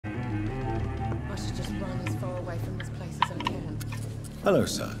should just run as far away from this place as I can. Hello,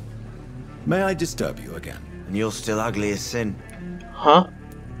 sir. May I disturb you again? And you're still ugly as sin. Huh?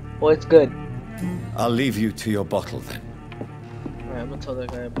 What's good? I'll leave you to your bottle then. Alright, I'm gonna tell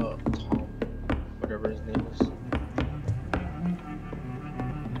that guy about Tom, whatever his name is.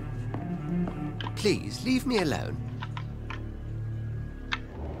 Please, leave me alone.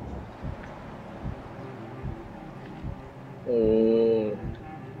 Oh.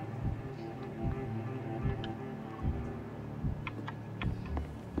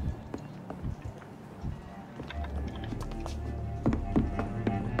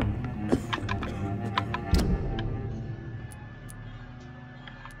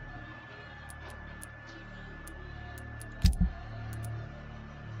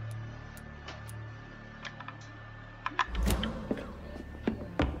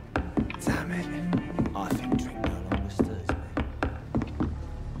 Damn it. I think drink no longer stirs me.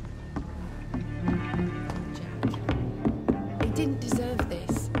 Jack. He didn't deserve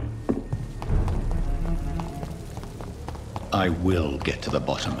this. I will get to the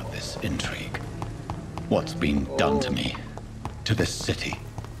bottom of this intrigue. What's been done to me, to this city.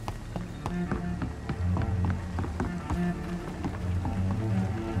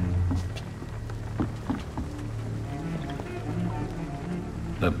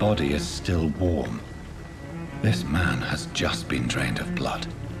 The body is still warm. This man has just been drained of blood.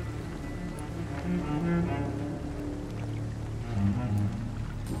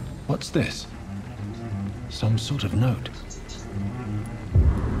 What's this? Some sort of note.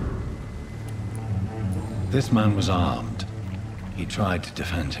 This man was armed. He tried to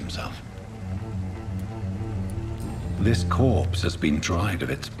defend himself. This corpse has been dried of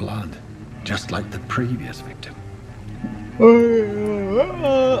its blood, just like the previous victim.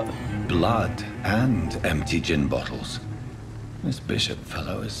 Blood and empty gin bottles. This bishop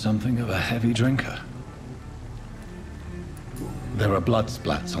fellow is something of a heavy drinker. There are blood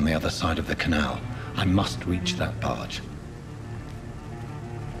splats on the other side of the canal. I must reach that barge.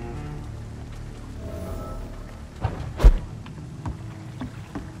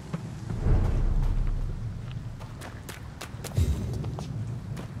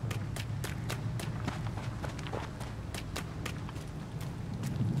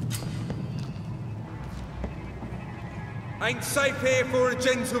 Ain't safe here for a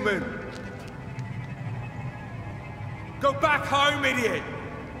gentleman. Go back home, idiot.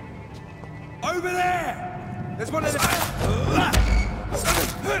 Over there. There's one of them.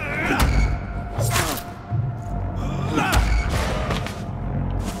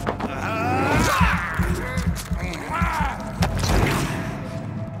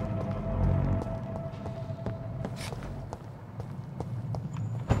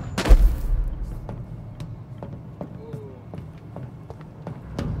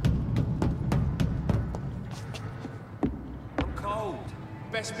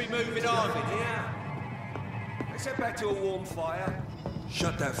 Best be moving on in here. Let's head back to a warm fire.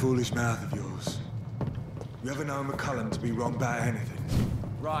 Shut that foolish mouth of yours. You ever known McCullum to be wrong about anything?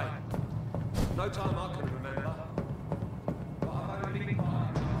 Right. No time I can remember. But I've only been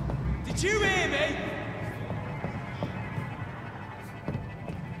quiet. Did you hear me?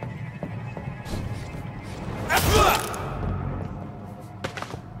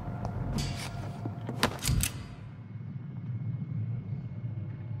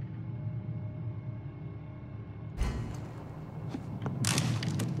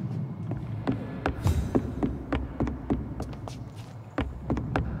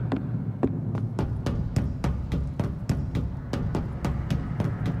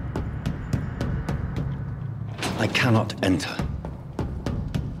 I cannot enter.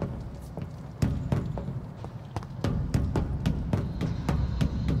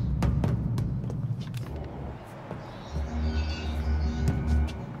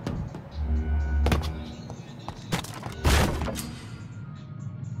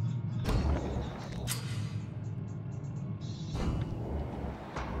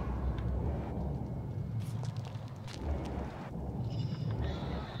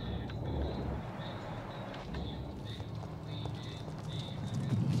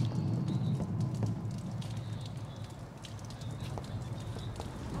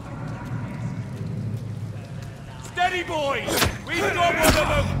 Steady, boys! We've got one of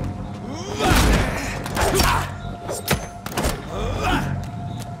them!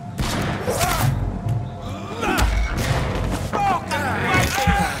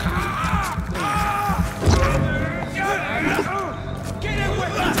 Get in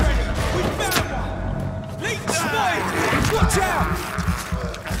with the treasure! We found one! Lead spotted! Watch out!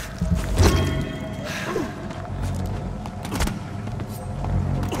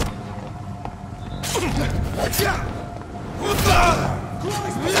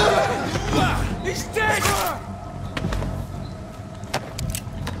 He's dead!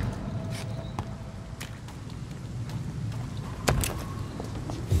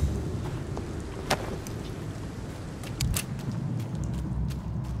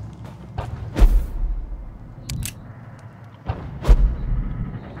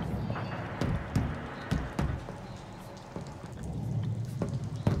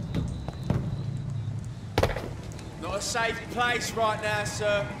 Not a safe place right now,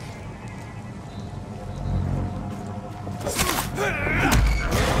 sir.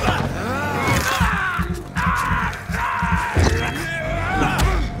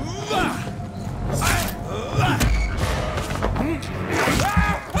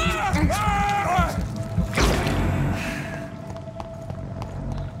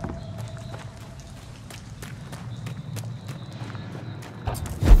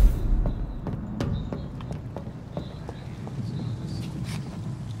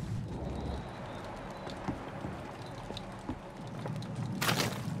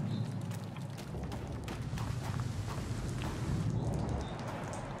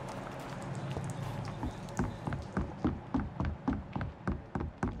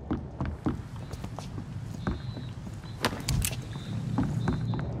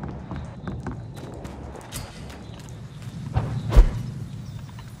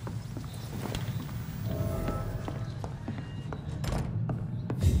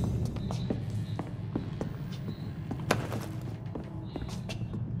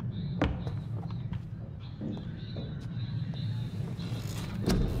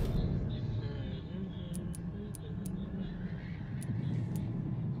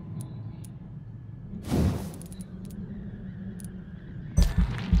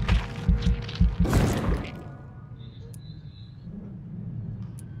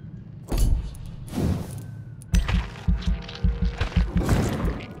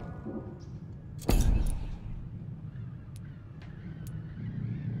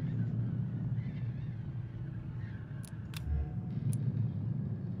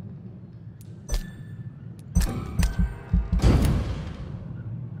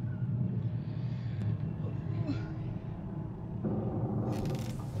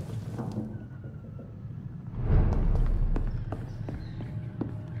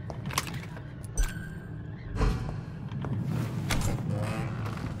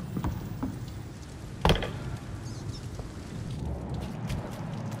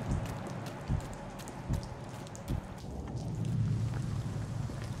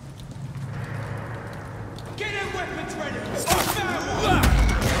 Weapons ready!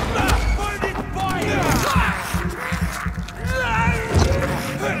 Burning fire!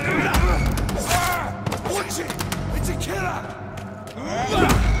 Watch it! It's a killer!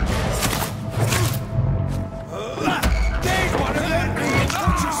 There's one of them!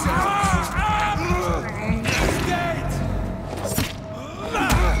 Watch yourself! He's dead!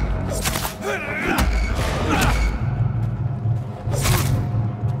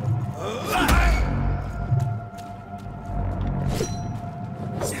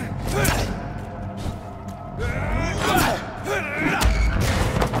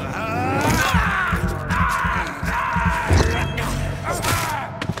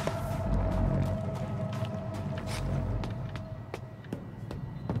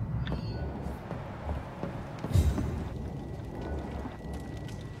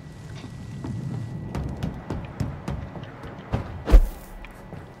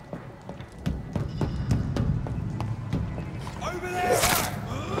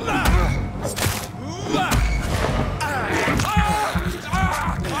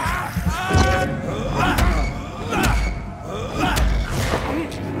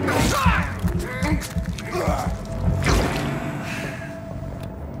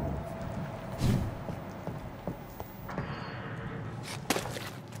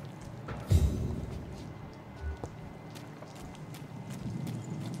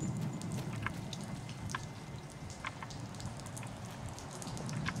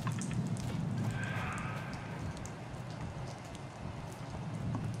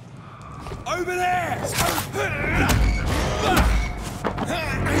 Over there!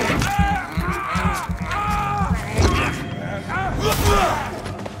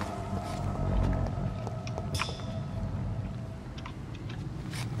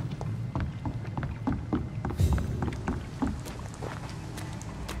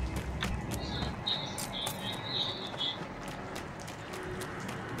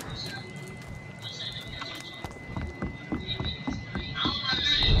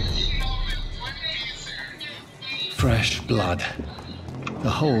 Fresh blood.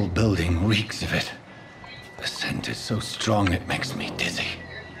 The whole building reeks of it. The scent is so strong it makes me dizzy.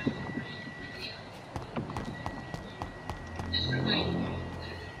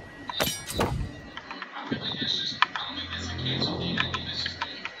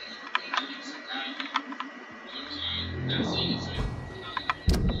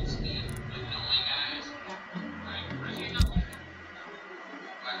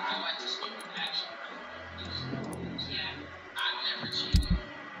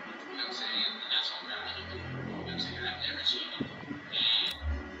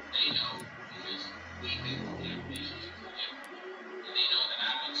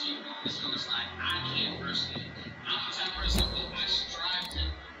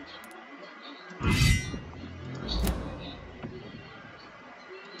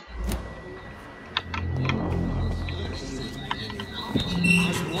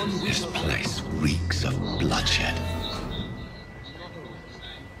 This place reeks of bloodshed.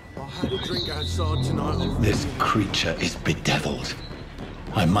 I had a drink outside tonight. This creature is bedeviled.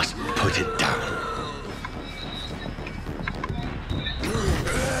 I must put it down.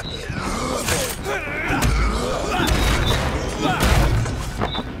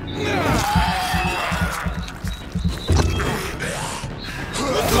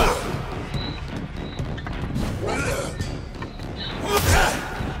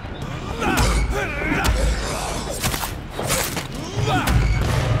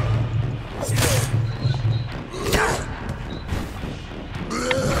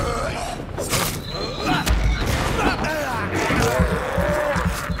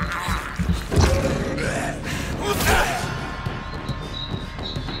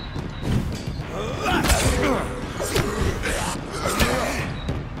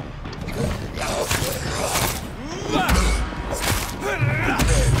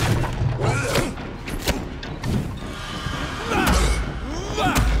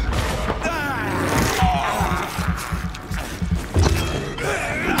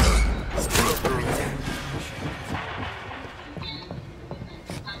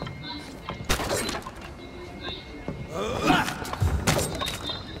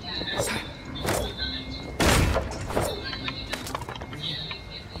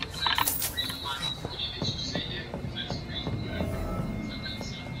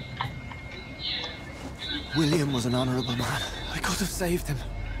 William was an honorable man. I could have saved him.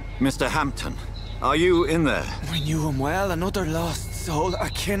 Mr. Hampton, are you in there? We knew him well, another lost soul, a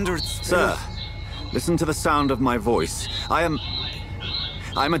kindred spirit. Sir, listen to the sound of my voice. I'm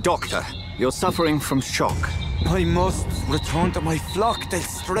a doctor. You're suffering from shock. I must return to my flock. They'll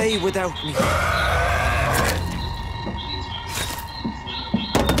stray without me.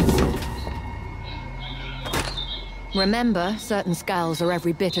 Remember, certain skulls are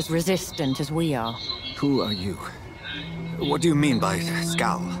every bit as resistant as we are. Who are you? What do you mean by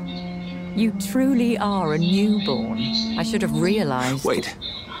scowl? You truly are a newborn. I should have realized. Wait.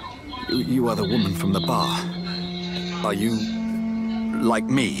 You are the woman from the bar. Are you like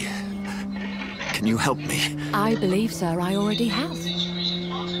me? Can you help me? I believe, sir, I already have.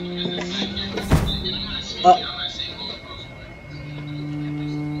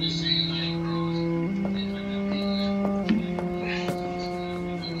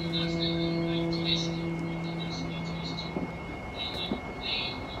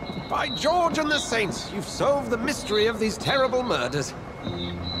 By George and the Saints, you've solved the mystery of these terrible murders.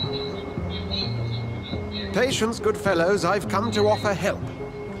 Patience, good fellows, I've come to offer help.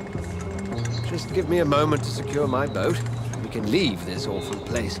 Just give me a moment to secure my boat. We can leave this awful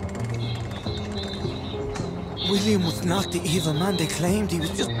place. William was not the evil man they claimed. He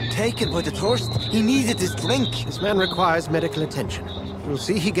was just taken by the thirst. He needed his drink. This man requires medical attention. We'll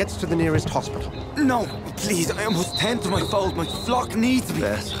see he gets to the nearest hospital. No, please, I must tend to my fold. My flock needs me.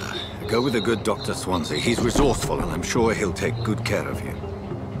 There, sir. Go with the good Dr. Swansea. He's resourceful, and I'm sure he'll take good care of you.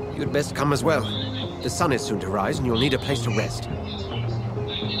 You'd best come as well. The sun is soon to rise, and you'll need a place to rest.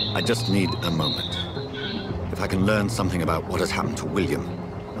 I just need a moment. If I can learn something about what has happened to William,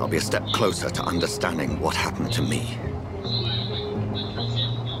 I'll be a step closer to understanding what happened to me.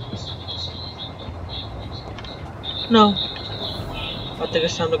 No. I think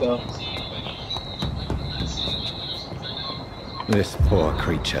it's time to go. This poor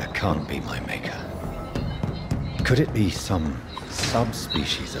creature can't be my maker. Could it be some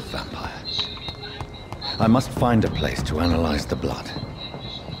subspecies of vampire? I must find a place to analyze the blood.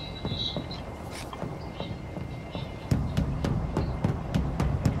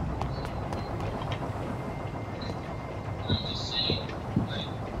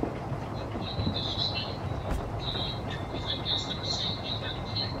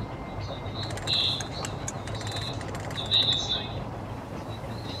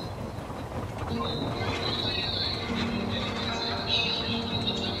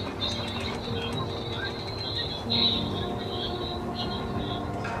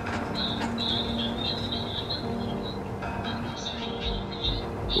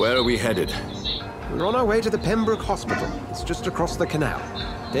 Where are we headed? We're on our way to the Pembroke Hospital. It's just across the canal.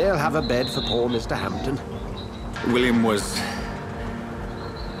 They'll have a bed for poor Mr. Hampton. William was...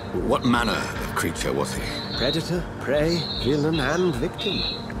 What manner of creature was he? Predator, prey, villain, and victim.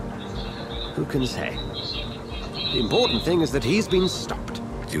 Who can say? The important thing is that he's been stopped.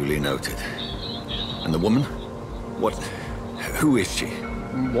 Duly noted. And the woman? What... Who is she?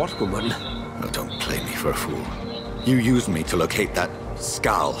 What woman? Oh, don't play me for a fool. You used me to locate that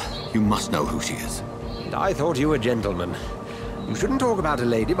skull. You must know who she is. And I thought you a gentleman. You shouldn't talk about a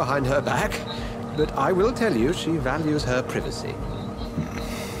lady behind her back. But I will tell you, she values her privacy.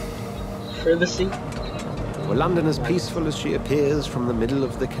 Privacy? For London as peaceful as she appears from the middle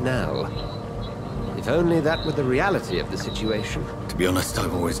of the canal. If only that were the reality of the situation. To be honest,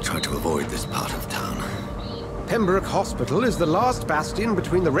 I've always tried to avoid this part of town. Pembroke Hospital is the last bastion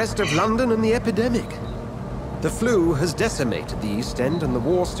between the rest of London and the epidemic. The flu has decimated the East End and the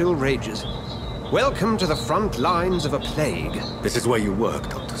war still rages. Welcome to the front lines of a plague. This is where you work,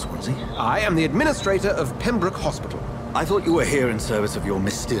 Dr. Swansea? I am the administrator of Pembroke Hospital. I thought you were here in service of your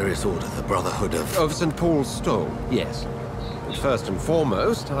mysterious order, the Brotherhood of... Of St. Paul's Stole, yes. But first and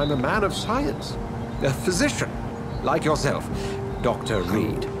foremost, I'm a man of science. A physician, like yourself, Dr.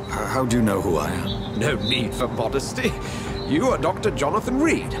 Reed. How do you know who I am? No need for modesty. You are Dr. Jonathan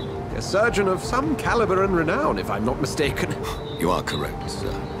Reed, a surgeon of some caliber and renown, if I'm not mistaken. You are correct,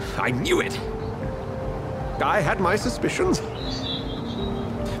 sir. I knew it. I had my suspicions.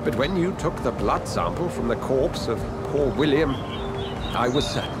 But when you took the blood sample from the corpse of poor William, I was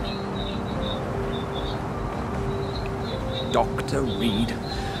certain. Dr. Reed.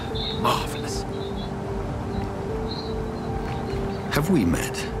 Marvelous. Have we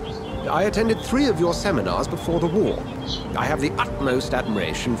met? I attended 3 of your seminars before the war. I have the utmost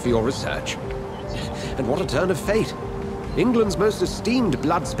admiration for your research. And what a turn of fate. England's most esteemed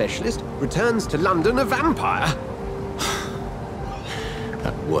blood specialist returns to London a vampire.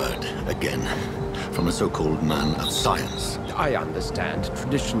 That word, again, from a so-called man of science. I understand.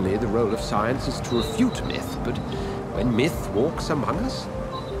 Traditionally, the role of science is to refute myth, but when myth walks among us,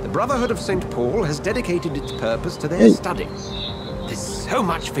 the Brotherhood of St. Paul has dedicated its purpose to their study. There's so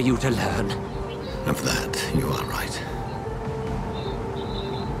much for you to learn. Of that, you are right.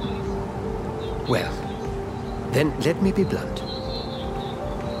 Well, then let me be blunt.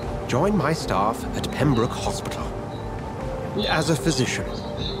 Join my staff at Pembroke Hospital. As a physician.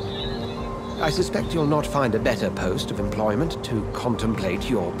 I suspect you'll not find a better post of employment to contemplate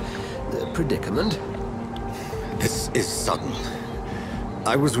your predicament. This is sudden.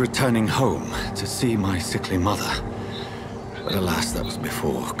 I was returning home to see my sickly mother. But alas, that was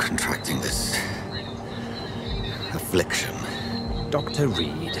before contracting this... affliction. Dr.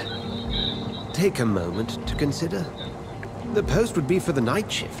 Reed, take a moment to consider. The post would be for the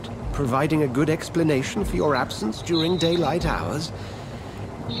night shift, providing a good explanation for your absence during daylight hours.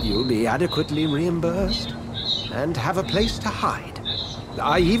 You'll be adequately reimbursed, and have a place to hide.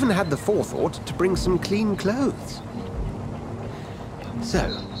 I even had the forethought to bring some clean clothes. So,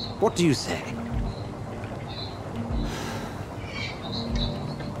 what do you say?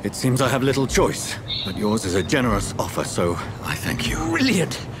 It seems I have little choice, but yours is a generous offer, so I thank you.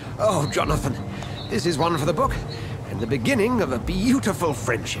 Brilliant! Oh, Jonathan, this is one for the book, and the beginning of a beautiful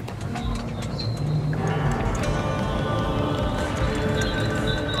friendship.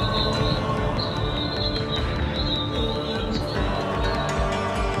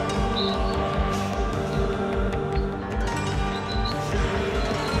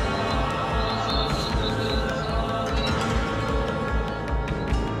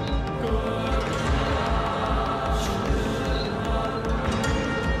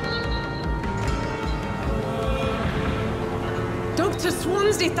 Dr.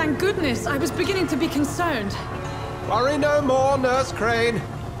 Swansea, thank goodness. I was beginning to be concerned. Worry no more, Nurse Crane,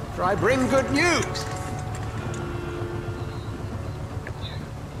 for I bring good news.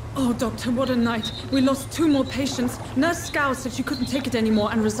 Oh, Doctor, what a night. We lost 2 more patients. Nurse Scow said she couldn't take it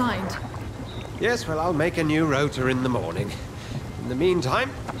anymore and resigned. Yes, well, I'll make a new rota in the morning. In the meantime,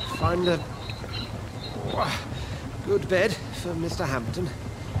 find a good bed for Mr. Hampton.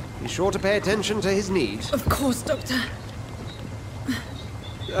 Be sure to pay attention to his needs. Of course, Doctor.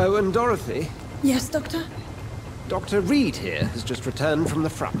 Oh, and Dorothy, Yes, Doctor? Dr. Reed here has just returned from the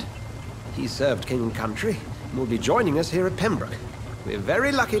front. He served King and Country and will be joining us here at Pembroke. We're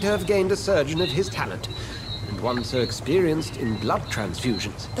very lucky to have gained a surgeon of his talent, and one so experienced in blood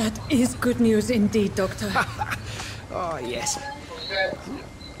transfusions. That is good news indeed, Doctor. Oh, yes.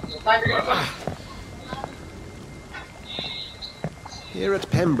 Here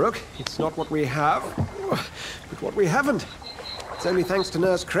at Pembroke, it's not what we have, but what we haven't. It's only thanks to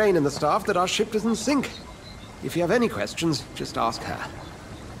Nurse Crane and the staff that our ship doesn't sink. If you have any questions, just ask her.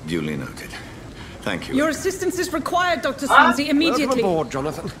 Duly noted. Thank you. Your assistance is required, Dr. Swansea, immediately. Welcome aboard,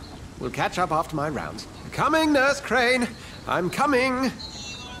 Jonathan. We'll catch up after my rounds. Coming, Nurse Crane. I'm coming.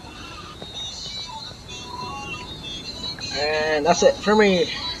 And that's it for me.